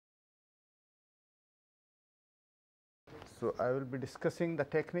So, I will be discussing the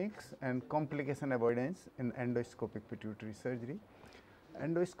techniques and complication avoidance in endoscopic pituitary surgery.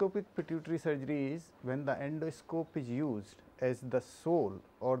 Endoscopic pituitary surgery is when the endoscope is used as the sole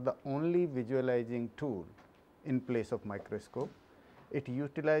or the only visualizing tool in place of microscope. It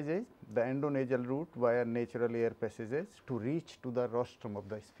utilizes the endonasal route via natural air passages to reach to the rostrum of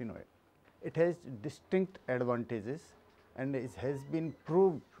the sphenoid. It has distinct advantages and it has been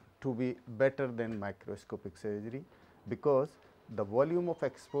proved to be better than microscopic surgery because the volume of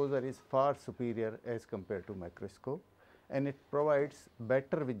exposure is far superior as compared to microscope, and it provides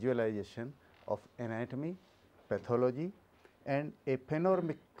better visualization of anatomy, pathology, and a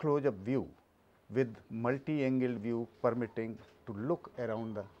panoramic close-up view with multi-angled view permitting to look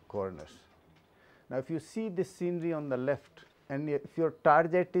around the corners. Now, if you see this scenery on the left, and if your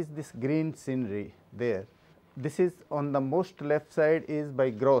target is this green scenery there, this is on the most left side is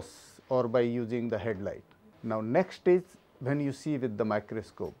by gross or by using the headlight. Now, next is when you see with the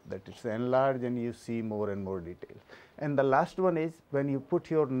microscope, that it's enlarged and you see more and more detail. And the last one is when you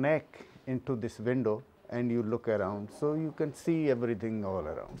put your neck into this window and you look around, so you can see everything all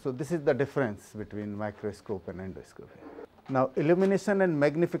around. So, this is the difference between microscope and endoscopy. Now, illumination and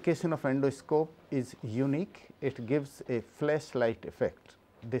magnification of endoscope is unique. It gives a flashlight effect.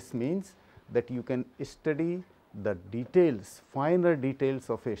 This means that you can study the details, finer details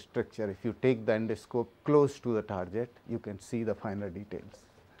of a structure. If you take the endoscope close to the target, you can see the finer details.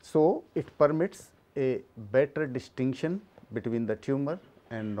 So, it permits a better distinction between the tumor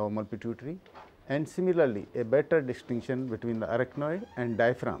and normal pituitary, and similarly a better distinction between the arachnoid and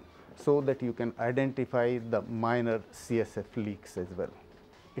diaphragm, so that you can identify the minor CSF leaks as well.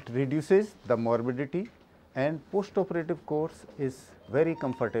 It reduces the morbidity, and post-operative course is very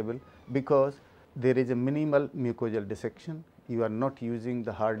comfortable because there is a minimal mucosal dissection. You are not using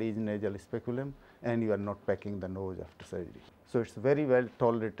the hard-edge nasal speculum and you are not packing the nose after surgery. So, it is very well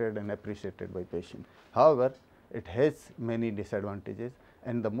tolerated and appreciated by patients. However, it has many disadvantages,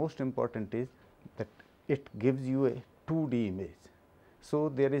 and the most important is that it gives you a 2D image. So,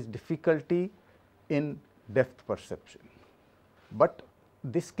 there is difficulty in depth perception, but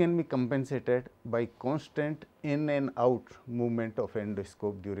this can be compensated by constant in and out movement of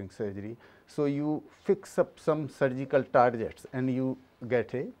endoscope during surgery. So, you fix up some surgical targets and you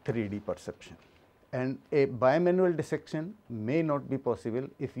get a 3D perception. And a bimanual dissection may not be possible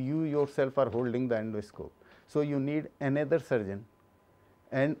if you yourself are holding the endoscope. So, you need another surgeon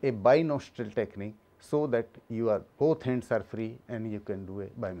and a binostril technique, so that both hands are free and you can do a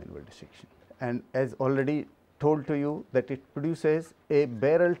bimanual dissection. And as already told to you, that it produces a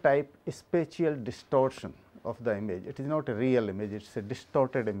barrel type spatial distortion of the image. It is not a real image, it is a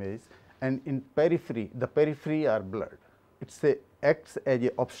distorted image, and in periphery, the periphery are blurred. It acts as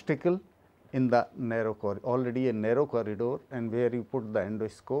an obstacle in the narrow corridor, already a narrow corridor, and where you put the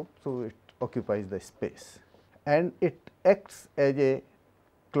endoscope, so it occupies the space. And it acts as a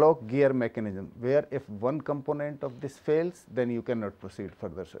clock gear mechanism, where if one component of this fails, then you cannot proceed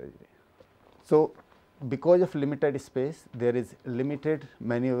further surgery. So, because of limited space, there is limited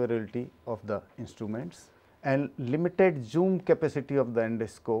maneuverability of the instruments and limited zoom capacity of the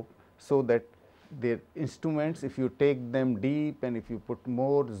endoscope, so that the instruments, if you take them deep and if you put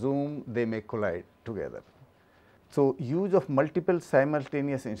more zoom, they may collide together. So, use of multiple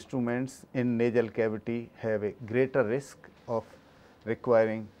simultaneous instruments in nasal cavity have a greater risk of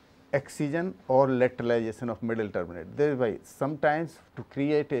requiring excision or lateralization of middle turbinate. Thereby, sometimes to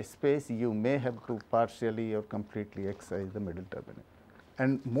create a space, you may have to partially or completely excise the middle turbinate.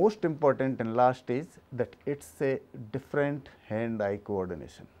 And most important and last is that it is a different hand-eye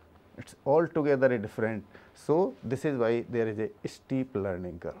coordination. It is altogether a different. So, this is why there is a steep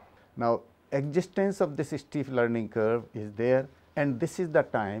learning curve. Now, existence of this steep learning curve is there, and this is the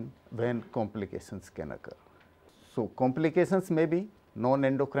time when complications can occur. So, complications may be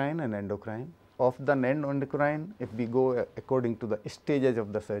non-endocrine and endocrine. Of the non-endocrine, if we go according to the stages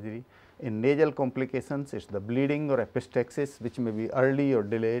of the surgery, in nasal complications, it is the bleeding or epistaxis, which may be early or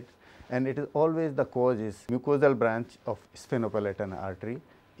delayed, and it is always the cause is mucosal branch of sphenopalatine artery.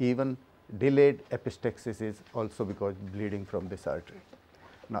 Even delayed epistaxis is also because bleeding from this artery.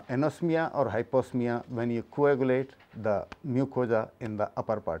 Now, anosmia or hyposmia, when you coagulate the mucosa in the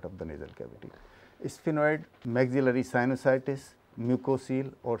upper part of the nasal cavity. Sphenoid maxillary sinusitis,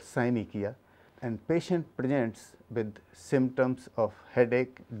 mucocele or synechia, and patient presents with symptoms of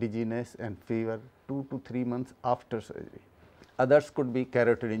headache, dizziness and fever 2 to 3 months after surgery. Others could be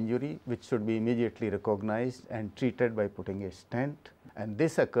carotid injury, which should be immediately recognized and treated by putting a stent, and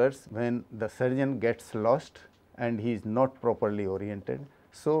this occurs when the surgeon gets lost and he is not properly oriented.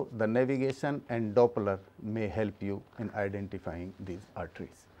 So, the navigation and Doppler may help you in identifying these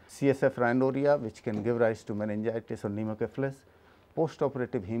arteries. CSF rhinorrhea, which can give rise to meningitis or pneumocephalus,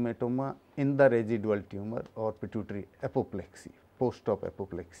 postoperative hematoma in the residual tumor or pituitary apoplexy, post-op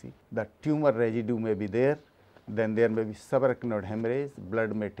apoplexy. The tumor residue may be there, then there may be subarachnoid hemorrhage,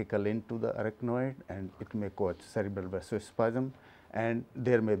 blood may trickle into the arachnoid and it may cause cerebral vasospasm, and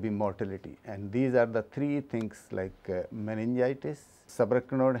there may be mortality. And these are the three things like meningitis,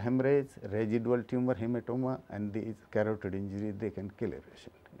 subarachnoid hemorrhage, residual tumor hematoma, and these carotid injury. They can kill a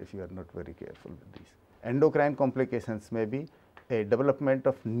patient if you are not very careful with these. Endocrine complications may be a development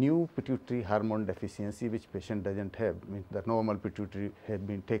of new pituitary hormone deficiency which patient does not have, means the normal pituitary has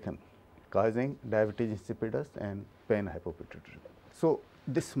been taken, causing diabetes insipidus and pain hypopituitary. So,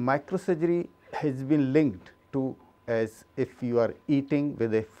 this microsurgery has been linked to as if you are eating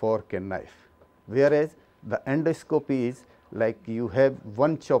with a fork and knife, whereas the endoscopy is like you have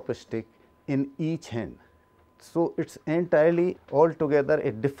one chopstick in each hand. So, it is entirely altogether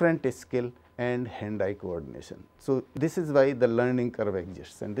a different skill and hand-eye coordination. So, this is why the learning curve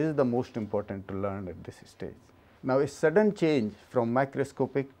exists, and this is the most important to learn at this stage. Now, a sudden change from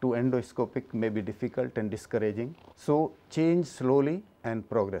microscopic to endoscopic may be difficult and discouraging. So, change slowly and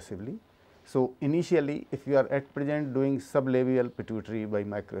progressively. So, initially if you are at present doing sublabial pituitary by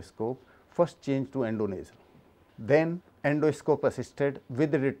microscope, first change to endonasal, then endoscope assisted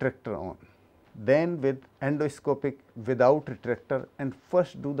with retractor on, then with endoscopic without retractor, and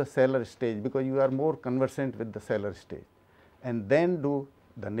first do the salar stage because you are more conversant with the salar stage, and then do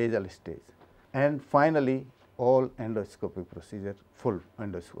the nasal stage, and finally all endoscopic procedure, full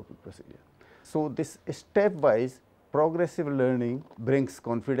endoscopic procedure. So, this stepwise progressive learning brings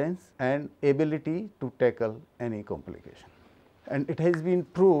confidence and ability to tackle any complication. And it has been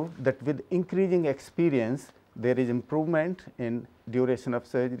proved that with increasing experience, there is improvement in duration of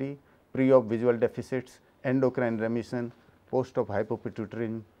surgery, pre-op visual deficits, endocrine remission, post-op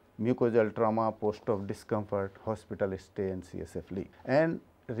hypopituitarism, mucosal trauma, post-op discomfort, hospital stay and CSF leak. And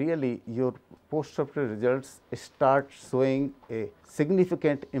really your post-operative results start showing a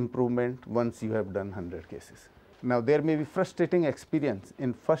significant improvement once you have done 100 cases. Now, there may be frustrating experience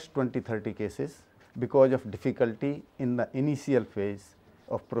in first 20-30 cases because of difficulty in the initial phase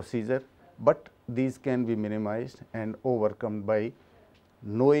of procedure, but these can be minimized and overcome by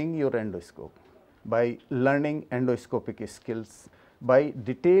knowing your endoscope, by learning endoscopic skills, by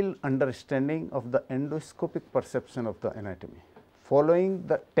detailed understanding of the endoscopic perception of the anatomy, following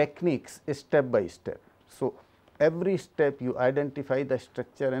the techniques step by step. So, every step you identify the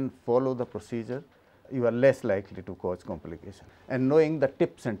structure and follow the procedure, you are less likely to cause complication, and knowing the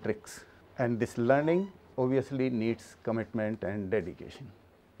tips and tricks, and this learning obviously needs commitment and dedication.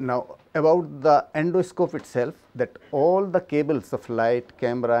 Now, about the endoscope itself, that all the cables of light,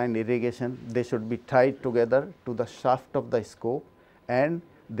 camera and irrigation, they should be tied together to the shaft of the scope and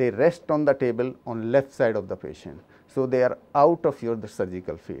they rest on the table on left side of the patient. So, they are out of the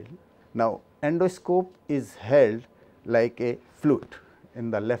surgical field. Now, endoscope is held like a flute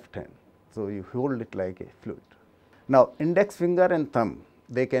in the left hand. So, you hold it like a flute. Now, index finger and thumb,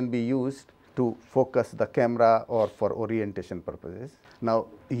 they can be used to focus the camera or for orientation purposes. Now,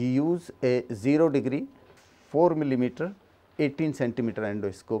 you use a 0 degree 4 millimeter 18 centimeter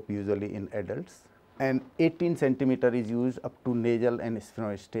endoscope usually in adults, and 18 centimeter is used up to nasal and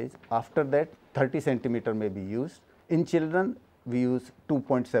sphenoid stage. After that 30 centimeter may be used. In children we use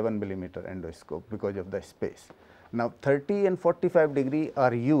 2.7 millimeter endoscope because of the space. Now, 30 and 45 degree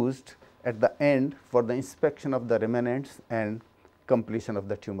are used at the end for the inspection of the remnants and completion of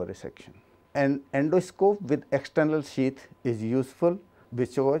the tumor resection. An endoscope with external sheath is useful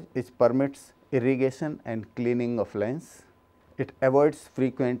because it permits irrigation and cleaning of lens. It avoids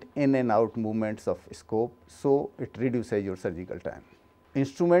frequent in and out movements of scope, so it reduces your surgical time.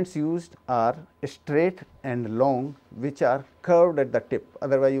 Instruments used are straight and long, which are curved at the tip,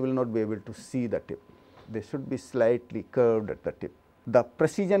 otherwise you will not be able to see the tip. They should be slightly curved at the tip. The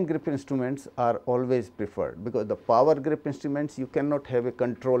precision grip instruments are always preferred because the power grip instruments you cannot have a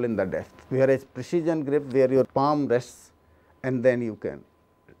control in the depth, whereas precision grip where your palm rests and then you can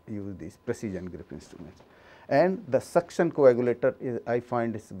use these precision grip instruments. And the suction coagulator is, I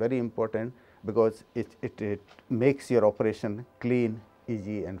find, is very important because it makes your operation clean,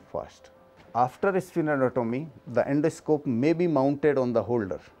 easy and fast. After spheroidectomy, the endoscope may be mounted on the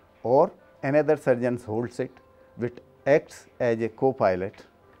holder or another surgeon holds it, which acts as a co-pilot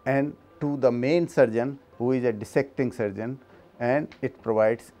and to the main surgeon who is a dissecting surgeon, and it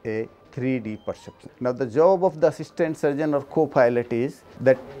provides a 3D perception. Now, the job of the assistant surgeon or co-pilot is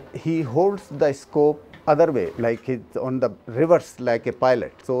that he holds the scope other way, like he's on the reverse like a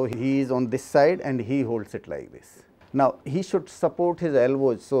pilot. So he is on this side and he holds it like this. Now he should support his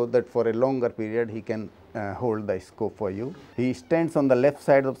elbows so that for a longer period he can hold the scope for you. He stands on the left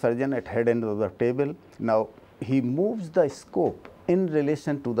side of surgeon at head end of the table. Now he moves the scope in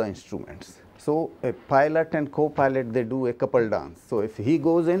relation to the instruments. So a pilot and co-pilot, they do a couple dance. So if he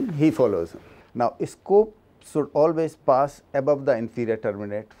goes in, he follows him. Now scope should always pass above the inferior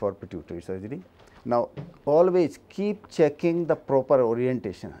terminate for pituitary surgery. Now always keep checking the proper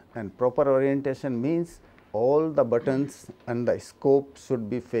orientation, and proper orientation means all the buttons and the scope should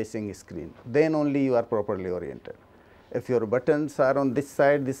be facing screen, then only you are properly oriented. If your buttons are on this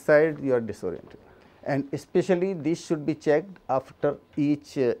side, you are disoriented. And especially these should be checked after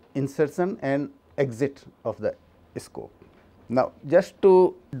each insertion and exit of the scope. Now just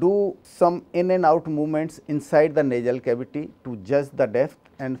to do some in and out movements inside the nasal cavity to judge the depth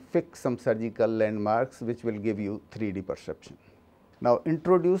and fix some surgical landmarks which will give you 3D perception. Now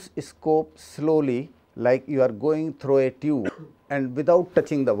introduce scope slowly, like you are going through a tube and without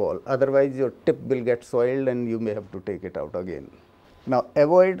touching the wall, otherwise your tip will get soiled and you may have to take it out again. Now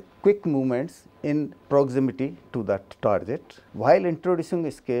avoid quick movements in proximity to the target. While introducing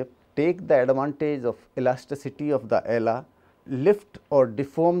scope, take the advantage of elasticity of the ala, lift or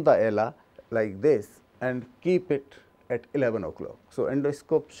deform the ala like this and keep it at 11 o'clock. So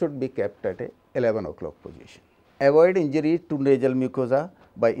endoscope should be kept at a 11 o'clock position. Avoid injury to nasal mucosa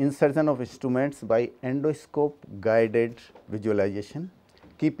by insertion of instruments by endoscope guided visualization,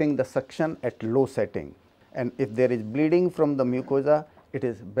 keeping the suction at low setting. And if there is bleeding from the mucosa, it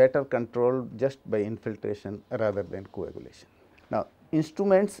is better controlled just by infiltration rather than coagulation. Now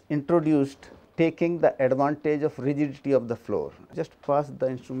instruments introduced taking the advantage of rigidity of the floor. Just pass the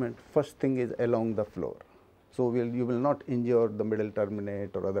instrument, first thing is along the floor. So you will not injure the middle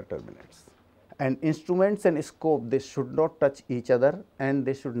terminate or other terminates. And instruments and scope, they should not touch each other and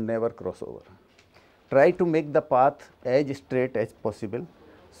they should never cross over. Try to make the path as straight as possible.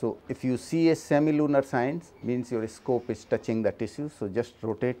 So if you see a semilunar signs, means your scope is touching the tissue, so just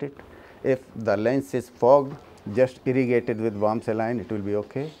rotate it. If the lens is fogged, just irrigate it with warm saline, it will be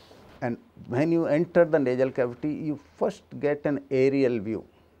okay. And when you enter the nasal cavity, you first get an aerial view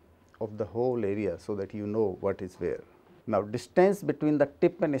of the whole area so that you know what is where. Now distance between the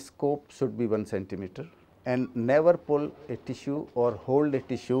tip and scope should be 1 centimeter, and never pull a tissue or hold a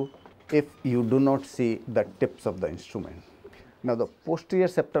tissue if you do not see the tips of the instrument. Now the posterior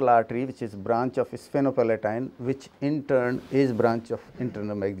septal artery, which is branch of sphenopalatine, which in turn is branch of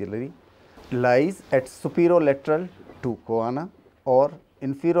internal maxillary, lies at superolateral to choana or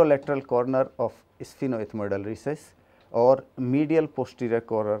inferolateral corner of sphenoethmoidal recess or medial posterior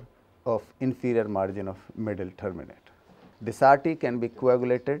corner of inferior margin of middle terminate. This artery can be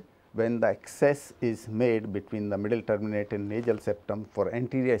coagulated when the access is made between the middle terminate and nasal septum for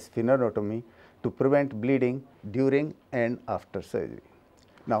anterior sphenotomy to prevent bleeding during and after surgery.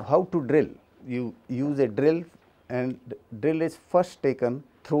 Now how to drill? You use a drill, and drill is first taken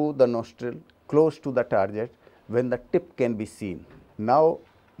through the nostril close to the target when the tip can be seen. Now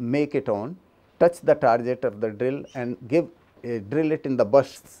make it on, touch the target of the drill and drill it in the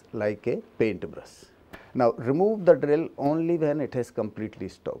busts like a paintbrush. Now remove the drill only when it has completely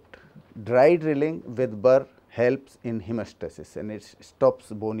stopped. Dry drilling with burr helps in hemostasis and it stops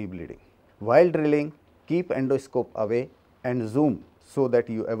bony bleeding. While drilling, keep endoscope away and zoom so that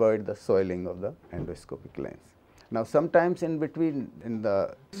you avoid the soiling of the endoscopic lens. Now sometimes in between, in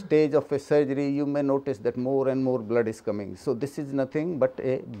the stage of a surgery, you may notice that more and more blood is coming. So this is nothing but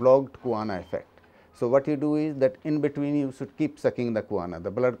a blocked choana effect. So what you do is that in between you should keep sucking the choana.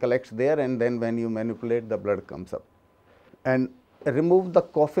 The blood collects there and then when you manipulate, the blood comes up. And remove the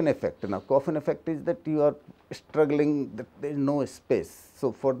coffin effect. Now coffin effect is that you are struggling, that there is no space.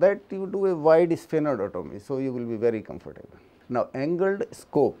 So for that you do a wide sphenotomy, so you will be very comfortable. Now angled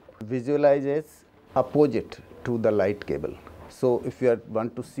scope visualizes opposite to the light cable. So if you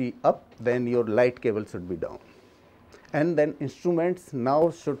want to see up, then your light cable should be down. And then instruments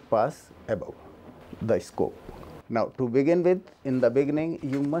now should pass above the scope. Now to begin with, in the beginning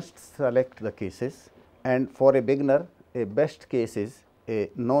you must select the cases, and for a beginner a best case is a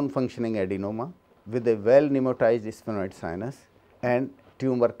non-functioning adenoma with a well pneumotized sphenoid sinus and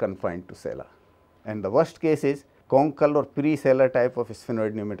tumor confined to sella. And the worst case is conchal or pre-sellar type of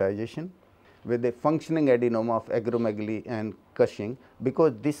sphenoid pneumatization with a functioning adenoma of acromegaly and Cushing,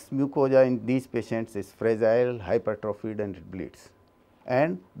 because this mucosa in these patients is fragile, hypertrophied and it bleeds.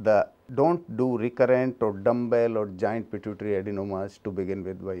 And don't do recurrent or dumbbell or giant pituitary adenomas to begin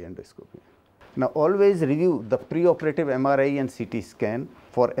with by endoscopy. Now, always review the preoperative MRI and CT scan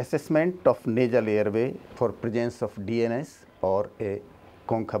for assessment of nasal airway for presence of DNS or a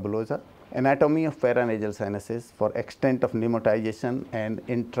concha bullosa, anatomy of paranasal sinuses for extent of pneumatization and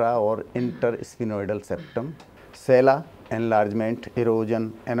intra or intersphenoidal septum, sella, enlargement,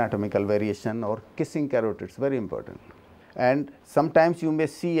 erosion, anatomical variation or kissing carotids, very important. And sometimes you may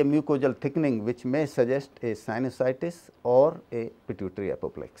see a mucosal thickening which may suggest a sinusitis or a pituitary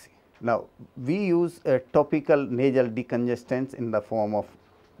apoplexy. Now, we use a topical nasal decongestants in the form of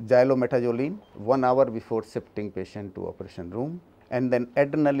xylometazoline 1 hour before shifting patient to operation room, and then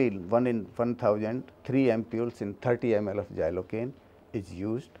adrenaline 1 in 1000, 3 ampoules in 30 ml of xylocaine is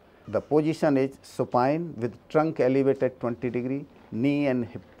used. The position is supine with trunk elevated 20 degree, knee and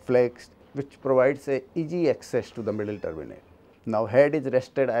hip flexed, which provides a easy access to the middle turbinate. Now, head is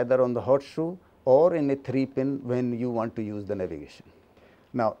rested either on the horseshoe or in a 3-pin when you want to use the navigation.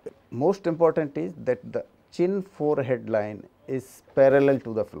 Now, most important is that the chin forehead line is parallel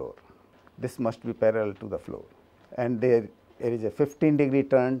to the floor. This must be parallel to the floor, and there is a 15-degree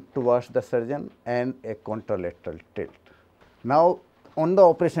turn towards the surgeon and a contralateral tilt. Now, on the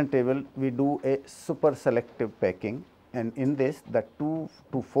operation table, we do a super selective packing, and in this the 2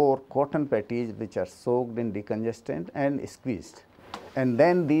 to 4 cotton patties which are soaked in decongestant and squeezed, and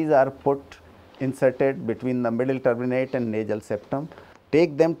then these are inserted between the middle turbinate and nasal septum.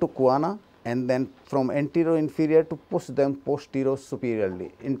 Take them to choana and then from anterior inferior to push them posterior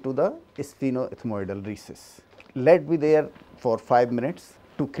superiorly into the sphenoethmoidal recess. Let be there for 5 minutes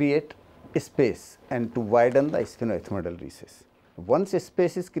to create space and to widen the sphenoethmoidal recess. Once a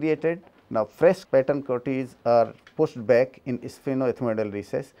space is created, now fresh pattern carotids are pushed back in sphenoethmoidal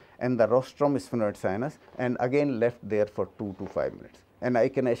recess and the rostrum sphenoid sinus, and again left there for 2 to 5 minutes. And I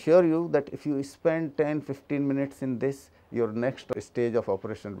can assure you that if you spend 10-15 minutes in this, your next stage of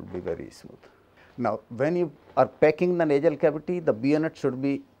operation will be very smooth. Now, when you are packing the nasal cavity, the bayonet should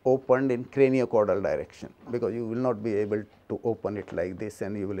be opened in craniocaudal direction, because you will not be able to open it like this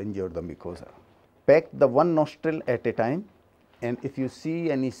and you will injure the mucosa. Pack the one nostril at a time, and if you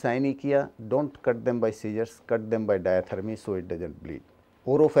see any synechia, don't cut them by scissors, cut them by diathermy so it doesn't bleed.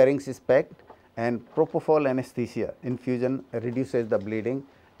 Oropharynx is packed, and propofol anesthesia infusion reduces the bleeding,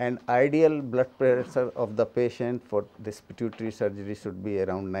 and ideal blood pressure of the patient for this pituitary surgery should be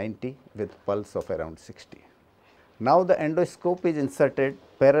around 90 with pulse of around 60. Now, the endoscope is inserted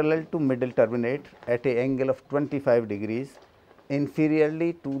parallel to middle turbinate at an angle of 25 degrees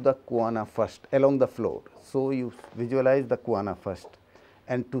inferiorly to the choana first along the floor. So, you visualize the choana first,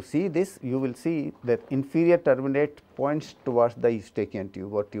 and to see this you will see that inferior turbinate points towards the eustachian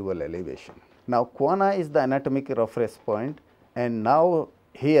tube or tubal elevation. Now, choana is the anatomic reference point, and now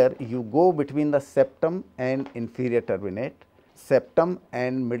here you go between the septum and inferior turbinate, septum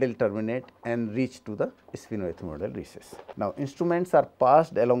and middle turbinate, and reach to the sphenoethmoidal recess. Now, instruments are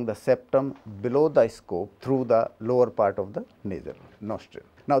passed along the septum below the scope through the lower part of the nasal nostril.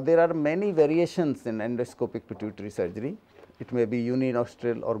 Now, there are many variations in endoscopic pituitary surgery. It may be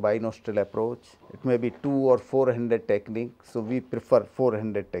uninostril or binostril approach. It may be 2 or 400 technique. So, we prefer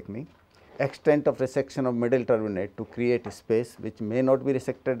 400 technique. Extent of resection of middle turbinate to create space which may not be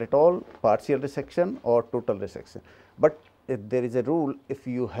resected at all, partial resection or total resection. But if there is a rule, if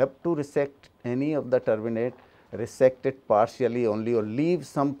you have to resect any of the turbinate, resect it partially only or leave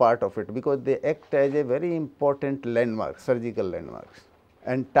some part of it, because they act as a very important landmark, surgical landmarks.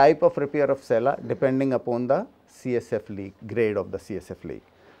 And type of repair of sella depending upon the CSF leak, grade of the CSF leak.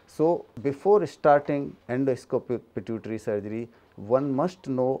 So, before starting endoscopic pituitary surgery, one must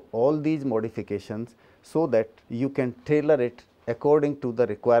know all these modifications so that you can tailor it according to the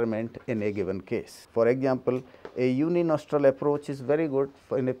requirement in a given case. For example, a uninostril approach is very good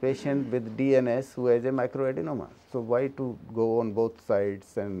for in a patient with DNS who has a microadenoma. So, why to go on both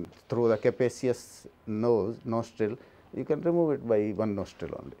sides and through the capacious nostril? You can remove it by one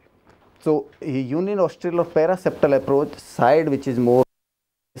nostril only. So, a uninostril or paraseptal approach, side which is more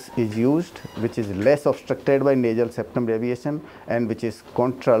is used, which is less obstructed by nasal septum deviation and which is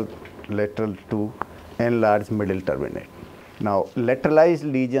contralateral to enlarged middle turbinate. Now, lateralized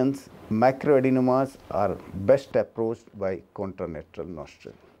lesions, microadenomas are best approached by contralateral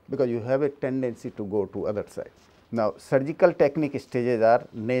nostril, because you have a tendency to go to other side. Now, surgical technique stages are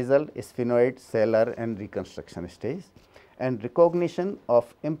nasal, sphenoid, sellar and reconstruction stage, and recognition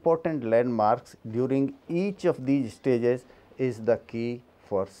of important landmarks during each of these stages is the key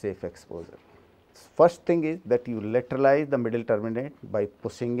for safe exposure. First thing is that you lateralize the middle turbinate by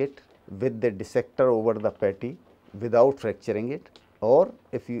pushing it with the dissector over the patty without fracturing it, or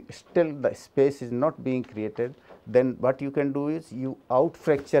if you still the space is not being created, then what you can do is you out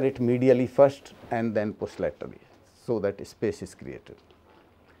fracture it medially first and then push laterally, so that space is created,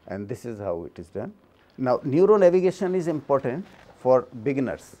 and this is how it is done. Now, neuronavigation is important for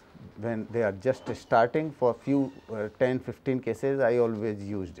beginners when they are just starting. For few 10-15 cases I always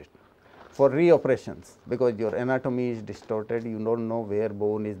used it. For reoperations, because your anatomy is distorted, you don't know where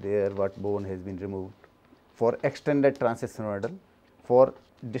bone is there, what bone has been removed. For extended transsphenoidal, for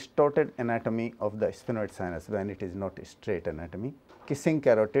distorted anatomy of the sphenoid sinus when it is not a straight anatomy, kissing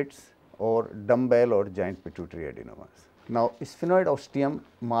carotids or dumbbell or giant pituitary adenomas. Now, sphenoid ostium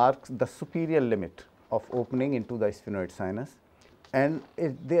marks the superior limit of opening into the sphenoid sinus, and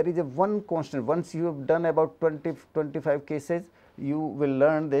there is a one constant. Once you have done about 20-25 cases, you will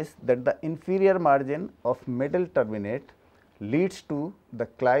learn this, that the inferior margin of middle turbinate leads to the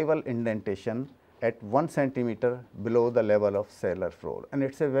clival indentation at 1 centimeter below the level of cellular floor, and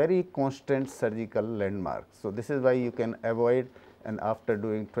it is a very constant surgical landmark. So, this is why you can avoid, and after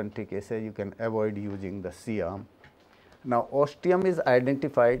doing 20 cases you can avoid using the C-arm. Now, ostium is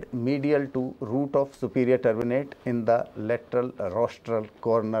identified medial to root of superior turbinate in the lateral rostral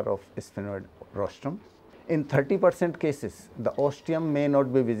corner of sphenoid rostrum. In 30% cases, the ostium may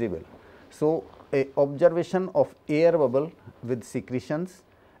not be visible. So, a observation of air bubble with secretions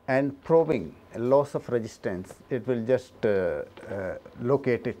and probing, a loss of resistance, it will just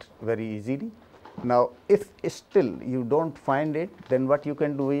locate it very easily. Now, if still you do not find it, then what you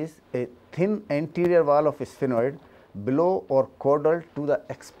can do is a thin anterior wall of sphenoid below or caudal to the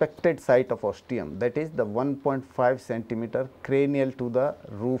expected site of ostium, that is the 1.5 centimeter cranial to the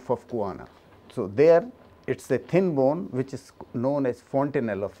roof of choana. So, there it is a thin bone which is known as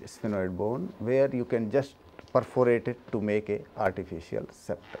fontanelle of sphenoid bone, where you can just perforate it to make a artificial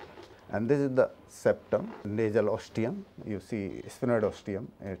septum, and this is the septum, nasal ostium. You see sphenoid ostium,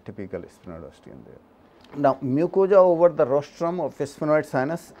 a typical sphenoid ostium there. Now, mucosa over the rostrum of sphenoid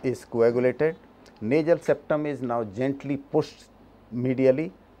sinus is coagulated. Nasal septum is now gently pushed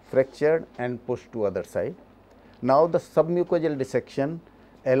medially, fractured and pushed to other side. Now, the submucosal dissection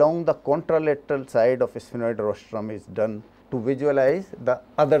along the contralateral side of sphenoid rostrum is done to visualize the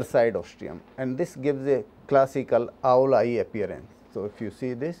other side ostium, and this gives a classical owl eye appearance. So, if you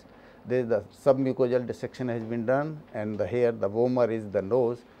see this, there is the submucosal dissection has been done, and here the vomer is the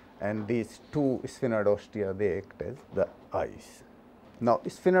nose, and these two sphenoid ostia, they act as the eyes. Now,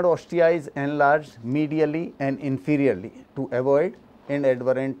 sphenoid ostia is enlarged medially and inferiorly to avoid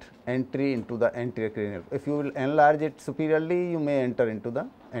inadvertent entry into the anterior cranial. If you will enlarge it superiorly, you may enter into the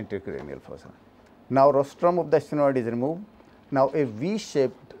anterior cranial fossa. Now, rostrum of the sphenoid is removed. Now, a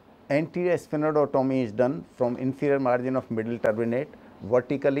V-shaped anterior sphenoidotomy is done from inferior margin of middle turbinate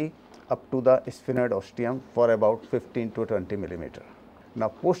vertically up to the sphenoid ostium for about 15 to 20 millimeter. Now,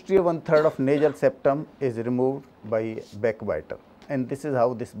 posterior 1/3 of nasal septum is removed by backbiter, and this is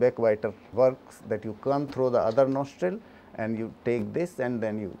how this backbiter works, that you come through the other nostril and you take this and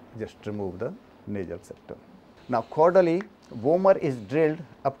then you just remove the nasal septum. Now, caudally, vomer is drilled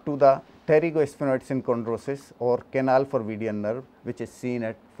up to the pterygosphenoid synchondrosis or canal for median nerve, which is seen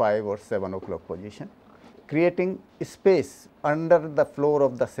at 5 or 7 o'clock position, creating space under the floor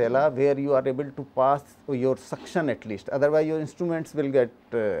of the sella where you are able to pass your suction at least, otherwise your instruments will get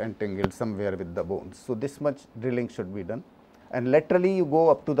entangled somewhere with the bones. So, this much drilling should be done, and laterally you go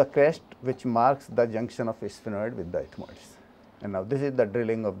up to the crest which marks the junction of sphenoid with the ethmoids. And now, this is the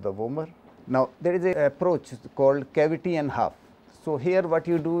drilling of the vomer. Now, there is an approach called cavity and half. So, here what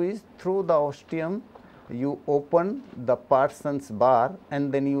you do is through the ostium you open the Parson's bar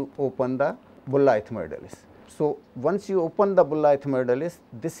and then you open the bulla ethmoidalis. So, once you open the bulla ethmoidalis,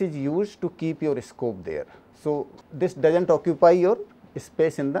 this is used to keep your scope there. So, this does not occupy your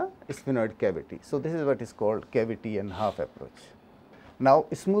space in the sphenoid cavity. So, this is what is called cavity and half approach. Now,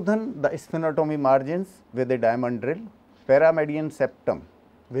 smoothen the sphenotomy margins with a diamond drill. Paramedian septum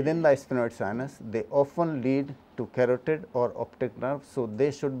within the sphenoid sinus, they often lead to carotid or optic nerve. So,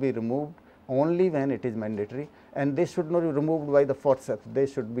 they should be removed only when it is mandatory, and they should not be removed by the forceps. They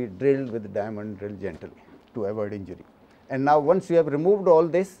should be drilled with diamond drill gently to avoid injury. And now, once you have removed all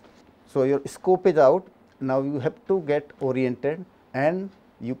this, so your scope is out. Now, you have to get oriented, and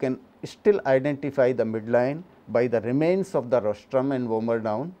you can still identify the midline by the remains of the rostrum and vomer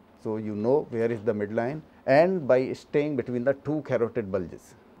down. So, you know where is the midline, and by staying between the two carotid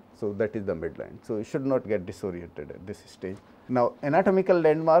bulges. So, that is the midline. So, you should not get disoriented at this stage. Now, anatomical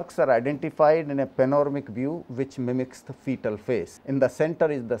landmarks are identified in a panoramic view which mimics the fetal face. In the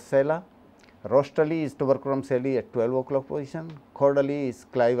center is the sella, rostrally is tuberculum celli at 12 o'clock position, caudally is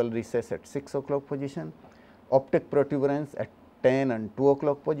clival recess at 6 o'clock position, optic protuberance at 10 and 2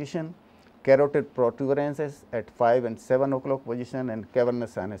 o'clock position, carotid protuberances at 5 and 7 o'clock position, and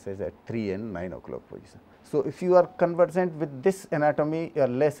cavernous sinuses at 3 and 9 o'clock position. So, if you are conversant with this anatomy, you are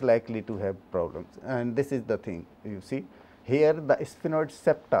less likely to have problems, and this is the thing you see here. The sphenoid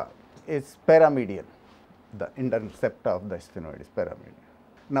septa is paramedial, the internal septa of the sphenoid is paramedial.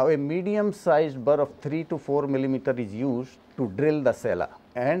 Now, a medium sized burr of 3 to 4 millimeter is used to drill the sella,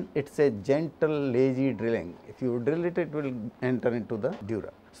 and it is a gentle lazy drilling. If you drill it, it will enter into the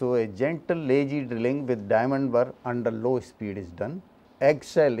dura. So, a gentle lazy drilling with diamond burr under low speed is done.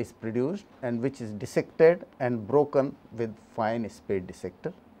 Eggshell is produced, and which is dissected and broken with fine spade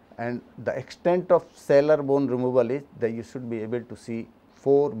dissector, and the extent of sellar bone removal is that you should be able to see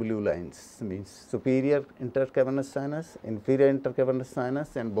 4 blue lines, means superior intercavernous sinus, inferior intercavernous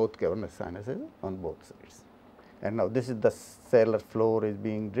sinus, and both cavernous sinuses on both sides. And now this is the sellar floor is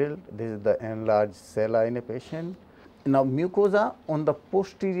being drilled. This is the enlarged sella in a patient. Now, mucosa on the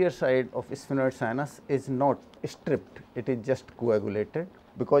posterior side of sphenoid sinus is not stripped, it is just coagulated,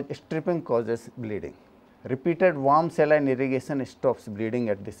 because stripping causes bleeding. Repeated warm saline irrigation stops bleeding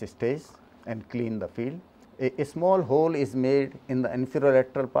at this stage and clean the field. A small hole is made in the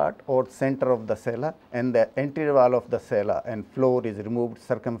inferolateral part or center of the sella, and the anterior wall of the sella and floor is removed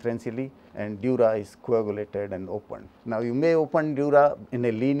circumferentially, and dura is coagulated and opened. Now, you may open dura in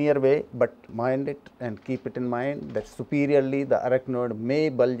a linear way, but mind it and keep it in mind that superiorly the arachnoid may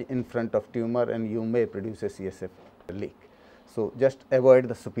bulge in front of tumor and you may produce a CSF leak. So, just avoid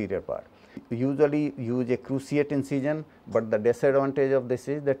the superior part. Usually use a cruciate incision, but the disadvantage of this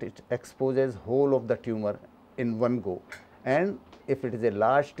is that it exposes whole of the tumor in one go, and if it is a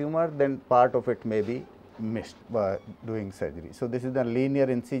large tumor, then part of it may be missed by doing surgery. So, this is the linear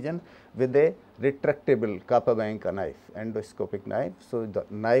incision with a retractable Capablanca knife, endoscopic knife. So, the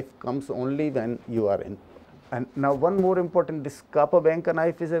knife comes only when you are in. And now, one more important, this Capablanca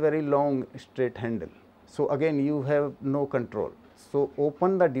knife is a very long straight handle. So, again you have no control. So,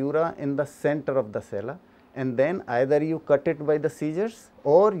 open the dura in the center of the sella, and then either you cut it by the scissors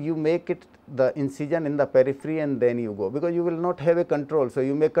or you make it the incision in the periphery and then you go, because you will not have a control. So,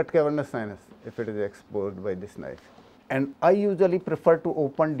 you may cut cavernous sinus if it is exposed by this knife. And I usually prefer to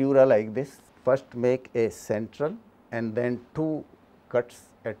open dura like this. First make a central and then 2 cuts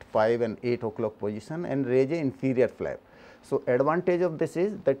at 5 and 8 o'clock position and raise a inferior flap. So, advantage of this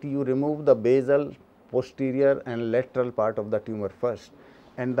is that you remove the basal, posterior and lateral part of the tumor first,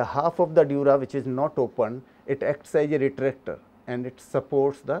 and the half of the dura which is not open, it acts as a retractor and it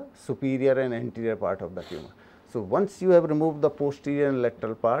supports the superior and anterior part of the tumor. So, once you have removed the posterior and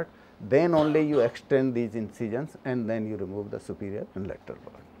lateral part, then only you extend these incisions and then you remove the superior and lateral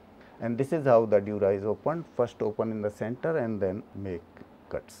part. And this is how the dura is opened, first open in the center and then make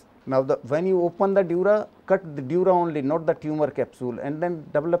cuts. Now, when you open the dura, cut the dura only, not the tumor capsule, and then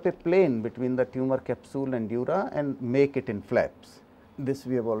develop a plane between the tumor capsule and dura and make it in flaps. This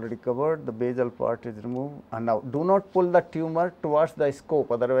we have already covered, the basal part is removed. And now, do not pull the tumor towards the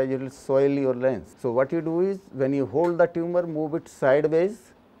scope, otherwise it will soil your lens. So, what you do is, when you hold the tumor, move it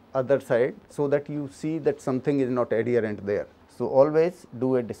sideways, other side, so that you see that something is not adherent there. So, always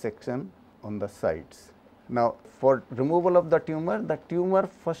do a dissection on the sides. Now, for removal of the tumor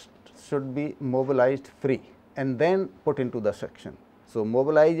first should be mobilized free and then put into the suction. So,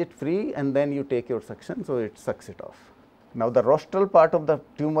 mobilize it free and then you take your suction, so it sucks it off. Now, the rostral part of the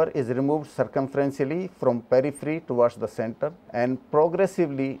tumor is removed circumferentially from periphery towards the center, and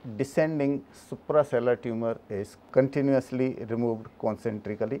progressively descending suprasellar tumor is continuously removed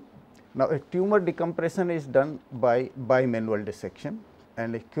concentrically. Now, a tumor decompression is done by bimanual dissection,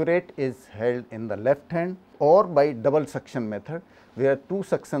 and a curate is held in the left hand or by double suction method, where 2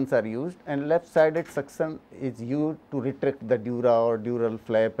 suctions are used, and left sided suction is used to retract the dura or dural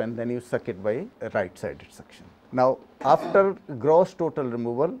flap, and then you suck it by right sided suction. Now, after gross total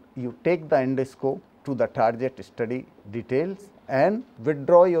removal, you take the endoscope to the target study details and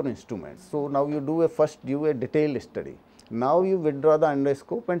withdraw your instruments. So, now you do a detailed study. Now, you withdraw the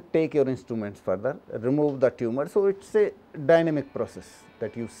endoscope and take your instruments further, remove the tumor. So, it is a dynamic process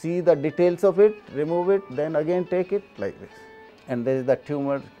that you see the details of it, remove it, then again take it like this. And this is the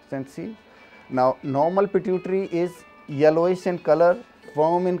tumor you can see. Now, normal pituitary is yellowish in color,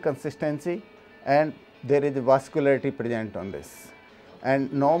 firm in consistency, and there is a vascularity present on this.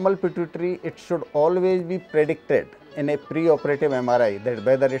 And normal pituitary, it should always be predicted in a pre-operative MRI, that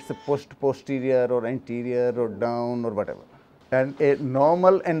whether it is a posterior or anterior or down or whatever. And a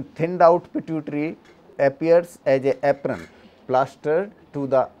normal and thinned out pituitary appears as a apron plastered to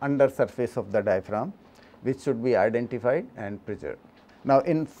the under surface of the diaphragm, which should be identified and preserved. Now,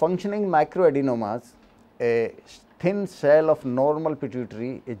 in functioning microadenomas, a thin shell of normal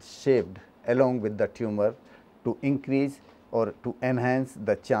pituitary is shaped along with the tumor to increase or to enhance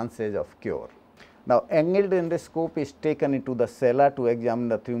the chances of cure. Now, angled endoscope is taken into the sella to examine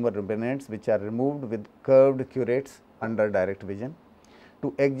the tumor remnants which are removed with curved curettes under direct vision.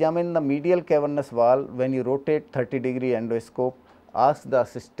 To examine the medial cavernous wall, when you rotate 30-degree endoscope, ask the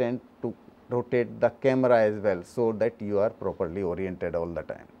assistant to rotate the camera as well, so that you are properly oriented all the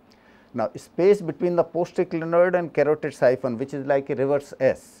time. Now, space between the posterior clinoid and carotid siphon, which is like a reverse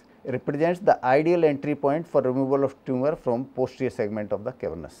S, represents the ideal entry point for removal of tumor from posterior segment of the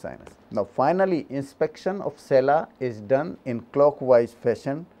cavernous sinus. Now, finally, inspection of sella is done in clockwise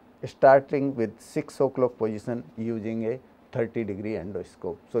fashion, starting with 6 o'clock position using a 30-degree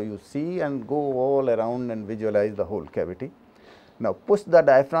endoscope. So, you see and go all around and visualize the whole cavity. Now, push the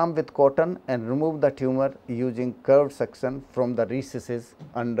diaphragm with cotton and remove the tumor using curved section from the recesses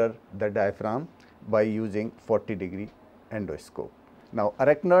under the diaphragm by using 40-degree endoscope. Now,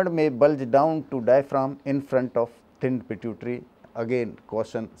 arachnoid may bulge down to diaphragm in front of thinned pituitary, again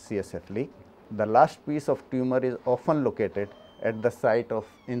caution CSF leak. The last piece of tumor is often located at the site of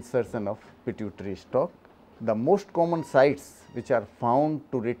insertion of pituitary stalk. The most common sites which are found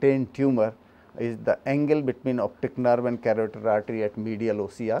to retain tumor is the angle between optic nerve and carotid artery at medial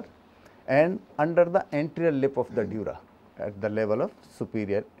OCR and under the anterior lip of the dura at the level of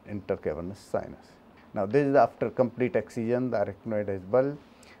superior intercavernous sinus. Now, this is after complete excision, the arachnoid is bulged.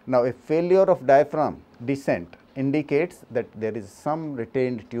 Now, a failure of diaphragm descent indicates that there is some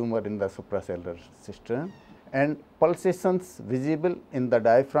retained tumor in the suprasellar cistern, and pulsations visible in the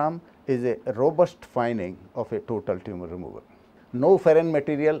diaphragm is a robust finding of a total tumor removal. No foreign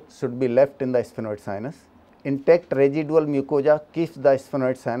material should be left in the sphenoid sinus. Intact residual mucosa keeps the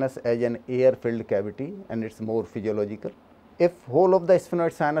sphenoid sinus as an air-filled cavity, and it is more physiological. If whole of the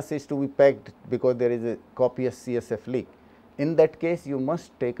sphenoid sinus is to be packed because there is a copious CSF leak, in that case you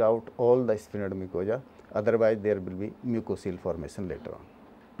must take out all the sphenoid mucosa, otherwise there will be mucocele formation later on.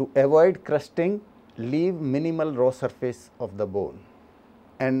 To avoid crusting, leave minimal raw surface of the bone.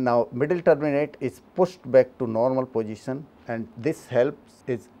 And now, middle terminate is pushed back to normal position, and this helps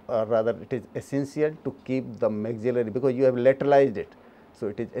is rather it is essential to keep the maxillary, because you have lateralized it. So,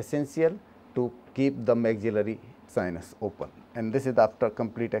 it is essential to keep the maxillary sinus open, and this is after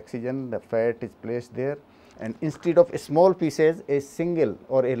complete excision. The fat is placed there, and instead of small pieces, a single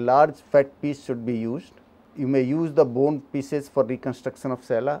or a large fat piece should be used. You may use the bone pieces for reconstruction of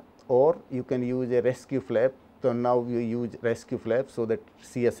sella, or you can use a rescue flap. So, now we use rescue flap so that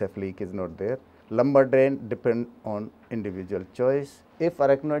CSF leak is not there. Lumbar drain depend on individual choice. If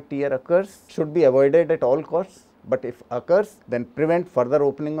arachnoid tear occurs, should be avoided at all costs, but if occurs, then prevent further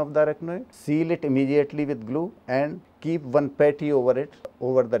opening of the arachnoid, seal it immediately with glue and keep one patty over it,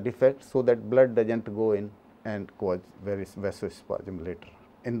 over the defect, so that blood does not go in and cause various vasospasm later.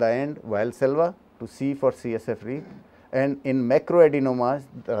 In the end, Valsalva to see for CSF leak. And in macroadenomas,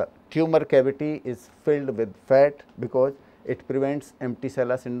 the tumor cavity is filled with fat because it prevents empty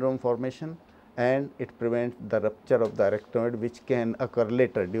sella syndrome formation, and it prevents the rupture of the arachnoid, which can occur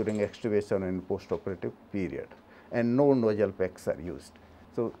later during extubation and postoperative period, and no nozzle packs are used.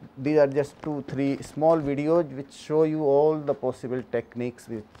 So, these are just 2-3 small videos which show you all the possible techniques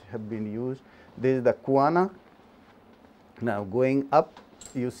which have been used. This is the Kuana. Now, going up,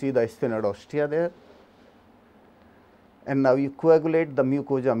 you see the sphenoid ostia there. And now you coagulate the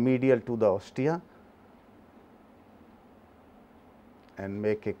mucosa medial to the ostia and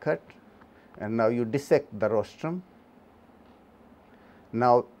make a cut, and now you dissect the rostrum.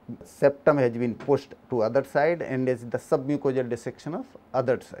 Now, septum has been pushed to other side and is the submucosal dissection of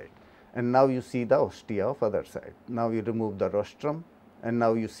other side, and now you see the ostia of other side. Now, you remove the rostrum, and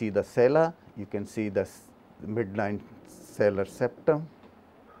now you see the sella. You can see the midline sellar septum.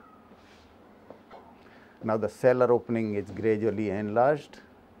 Now, the sellar opening is gradually enlarged.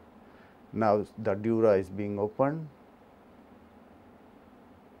 Now, the dura is being opened.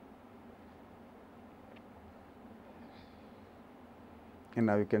 And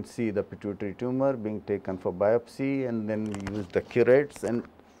now you can see the pituitary tumor being taken for biopsy, and then we use the curettes and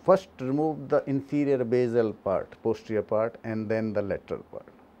first remove the inferior basal part, posterior part, and then the lateral part.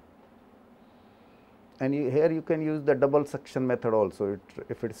 And here you can use the double suction method also.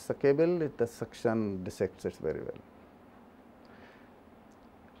 If it is suckable, the suction dissects it very well.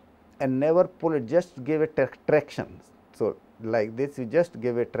 And never pull it, just give a traction. So, like this, you just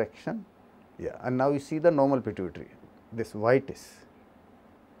give a traction. Yeah, and now you see the normal pituitary, this white is.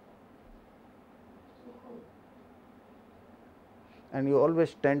 And you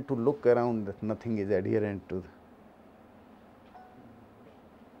always tend to look around that nothing is adherent to the.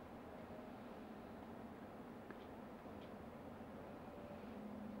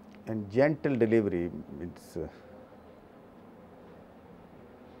 and gentle delivery. It's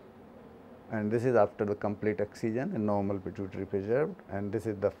and this is after the complete excision and normal pituitary preserved, and this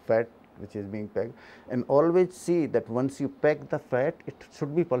is the fat which is being packed. And always see that once you pack the fat, it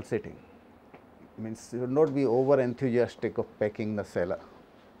should be pulsating. Means you should not be over enthusiastic of packing the sella.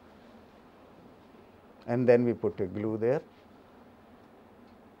 And then we put a glue there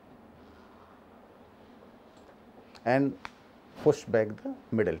and push back the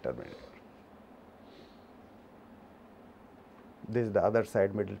middle terminator. This is the other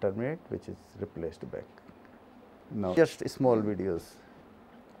side middle terminate which is replaced back. Now just small videos,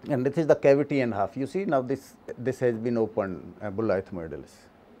 and this is the cavity and half. You see now this has been opened, bull ethmoidals,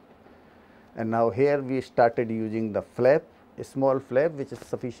 and now here we started using the flap, a small flap which is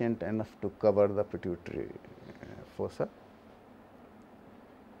sufficient enough to cover the pituitary fossa.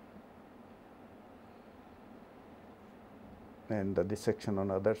 And the dissection on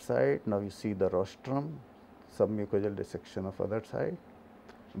other side. Now you see the rostrum, submucosal dissection of other side.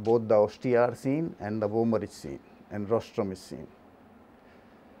 Both the ostia are seen and the vomer is seen and rostrum is seen.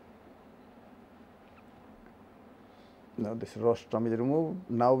 Now this rostrum is removed.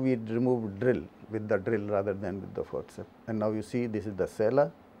 Now we remove drill with the drill rather than with the forceps. And now you see this is the sella,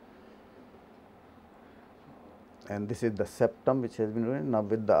 and this is the septum which has been removed. Now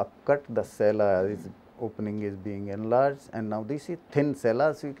with the upcut, the sella is opening is being enlarged, and now this is thin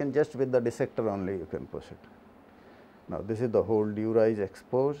sella, so you can just with the dissector only you can push it. Now this is the whole dura is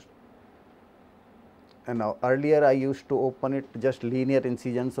exposed, and now earlier I used to open it just linear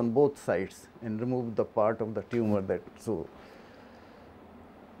incisions on both sides and remove the part of the tumor that so.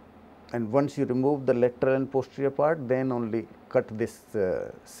 And once you remove the lateral and posterior part, then only cut this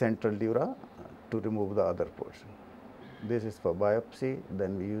central dura to remove the other portion. This is for biopsy,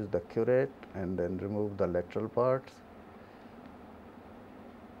 then we use the curette and then remove the lateral parts.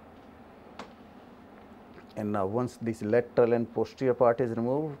 And now once this lateral and posterior part is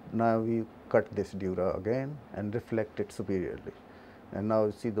removed, now we cut this dura again and reflect it superiorly. And now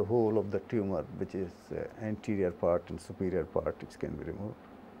you see the whole of the tumor, which is anterior part and superior part, which can be removed.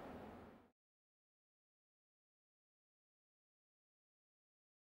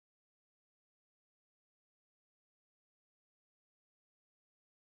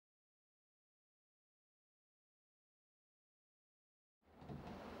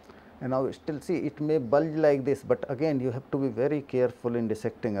 And now still see it may bulge like this, but again you have to be very careful in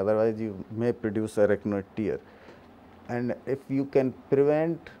dissecting, otherwise you may produce arachnoid tear. And if you can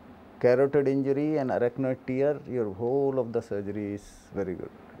prevent carotid injury and arachnoid tear, your whole of the surgery is very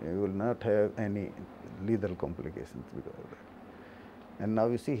good. You will not have any lethal complications because of that. And now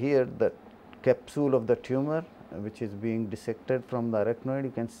you see here the capsule of the tumor which is being dissected from the arachnoid.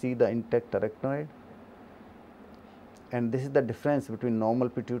 You can see the intact arachnoid. And this is the difference between normal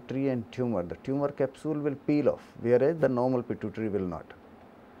pituitary and tumor. The tumor capsule will peel off, whereas the normal pituitary will not.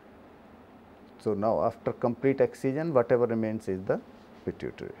 So now after complete excision, whatever remains is the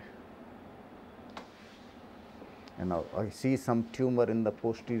pituitary. And now I see some tumor in the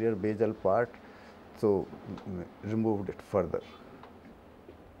posterior basal part, so removed it further.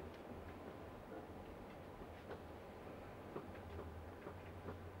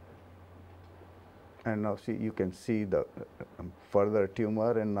 And now see, you can see the further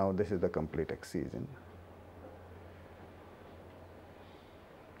tumor, and now this is the complete excision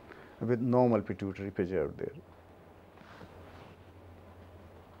with normal pituitary preserved there.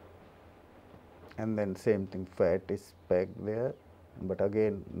 And then same thing, fat is packed there, but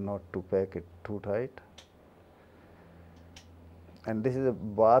again not to pack it too tight. And this is a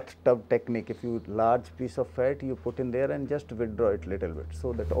bathtub technique. If you large piece of fat you put in there and just withdraw it little bit,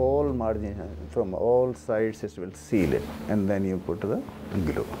 so that all margin from all sides it will seal it, and then you put the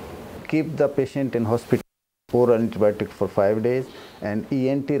glue. Keep the patient in hospital, oral antibiotic for 5 days, and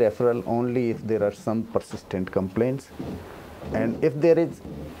ENT referral only if there are some persistent complaints. And if there is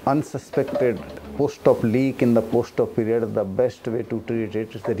unsuspected post-op leak in the post-op period, the best way to treat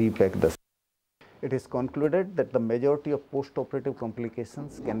it is to repack the. It is concluded that the majority of post-operative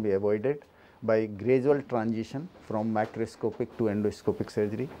complications can be avoided by gradual transition from macroscopic to endoscopic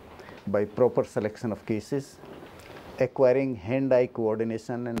surgery, by proper selection of cases, acquiring hand-eye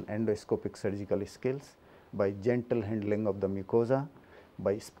coordination and endoscopic surgical skills, by gentle handling of the mucosa,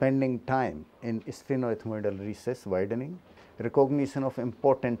 by spending time in sphenoethmoidal recess widening, recognition of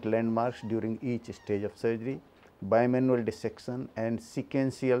important landmarks during each stage of surgery, bimanual dissection and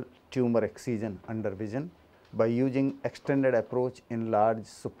sequential tumor excision under vision, by using extended approach in large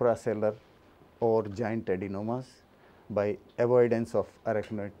suprasellar or giant adenomas, by avoidance of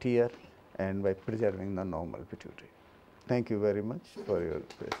arachnoid tear, and by preserving the normal pituitary. Thank you very much for your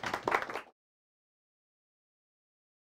patience.